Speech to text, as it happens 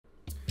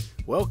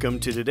Welcome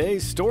to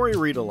today's Story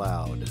Read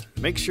Aloud.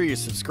 Make sure you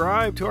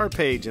subscribe to our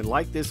page and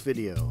like this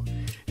video.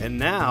 And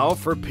now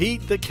for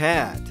Pete the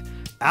Cat,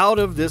 Out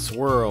of This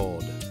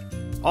World,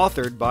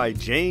 authored by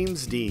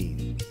James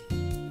Dean.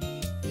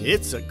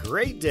 It's a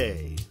great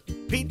day.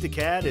 Pete the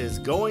Cat is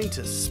going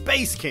to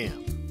space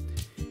camp.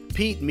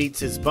 Pete meets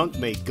his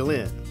bunkmate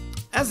Glenn.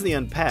 As they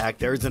unpack,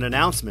 there's an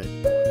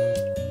announcement.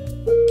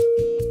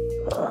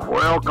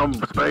 Welcome,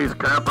 space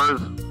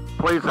campers.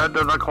 Please head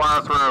to the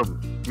classroom.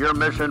 Your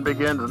mission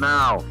begins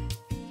now.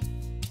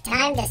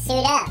 Time to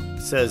suit up,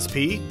 Says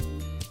Pete.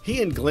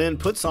 He and Glenn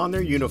puts on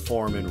their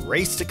uniform and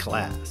race to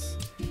class.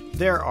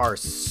 There are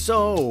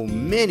so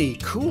many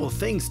cool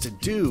things to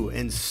do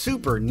and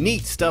super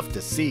neat stuff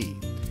to see.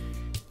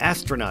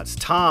 Astronauts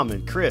Tom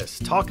and Chris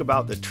talk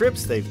about the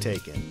trips they've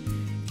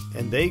taken,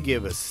 and they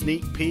give a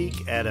sneak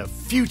peek at a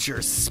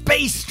future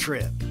space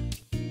trip.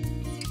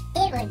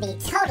 It would be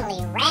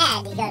totally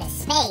rad to go to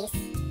space.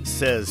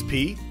 Says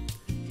Pete.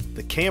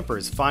 The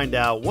campers find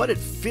out what it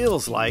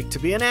feels like to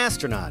be an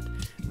astronaut.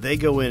 They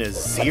go in a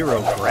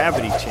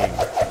zero-gravity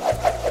chamber.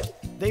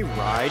 They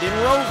ride in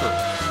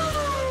rovers.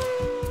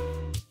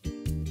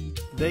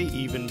 They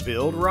even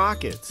build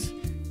rockets.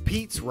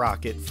 Pete's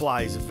rocket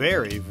flies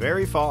very,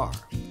 very far.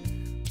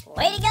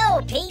 Way to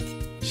go, Pete!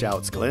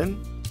 Shouts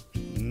Glenn.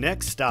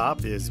 Next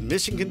stop is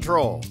Mission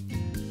Control.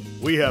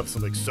 We have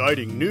some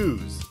exciting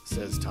news,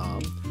 says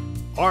Tom.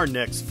 Our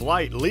next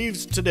flight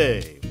leaves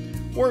today.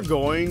 We're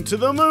going to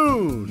the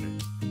moon.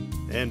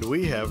 And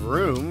we have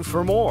room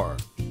for more.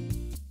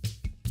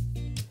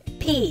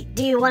 Pete,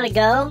 do you want to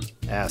go?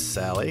 Asks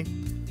Sally.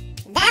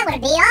 That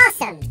would be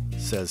awesome!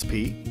 Says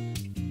Pete.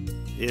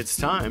 It's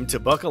time to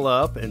buckle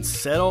up and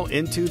settle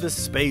into the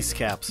space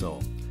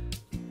capsule.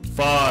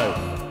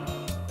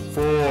 5,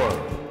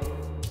 4,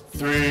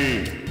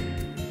 3,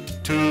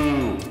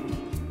 2,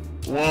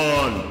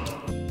 1.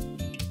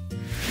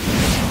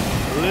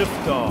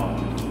 Liftoff.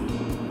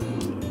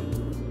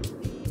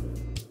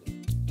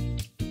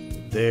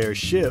 Their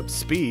ship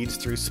speeds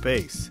through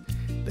space.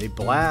 They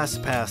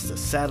blast past a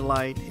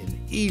satellite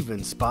and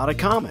even spot a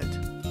comet.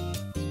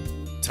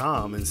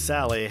 Tom and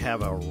Sally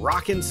have a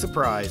rockin'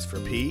 surprise for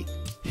Pete.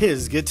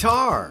 His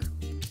guitar.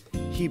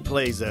 He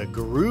plays a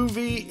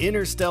groovy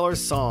interstellar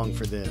song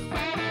for them.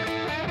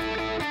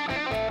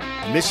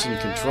 Mission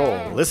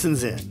Control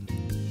listens in.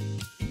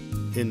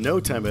 In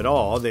no time at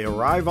all, they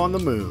arrive on the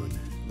moon.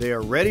 They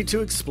are ready to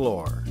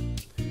explore.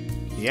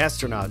 The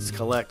astronauts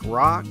collect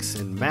rocks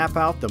and map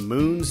out the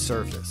moon's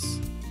surface.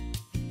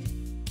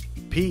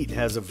 Pete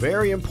has a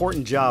very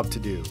important job to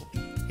do.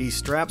 He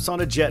straps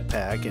on a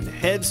jetpack and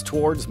heads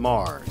towards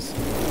Mars.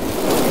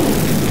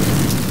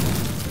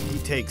 He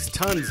takes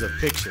tons of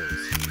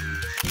pictures.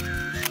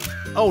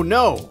 Oh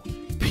no!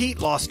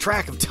 Pete lost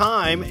track of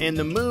time and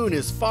the moon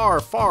is far,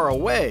 far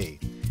away.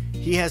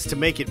 He has to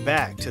make it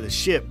back to the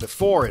ship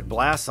before it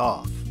blasts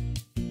off.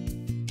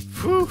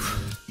 Whew!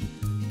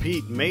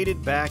 Pete made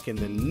it back in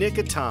the nick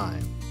of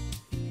time.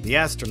 The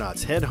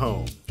astronauts head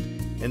home,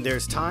 and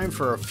there's time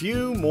for a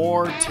few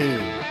more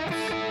tunes.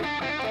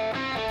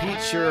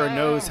 Pete sure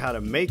knows how to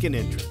make an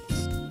entrance.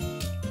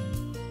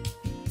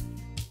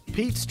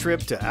 Pete's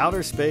trip to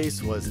outer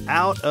space was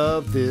out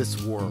of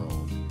this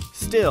world.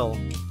 Still,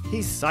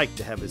 he's psyched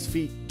to have his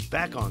feet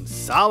back on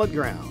solid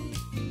ground.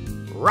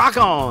 Rock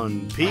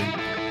on, Pete!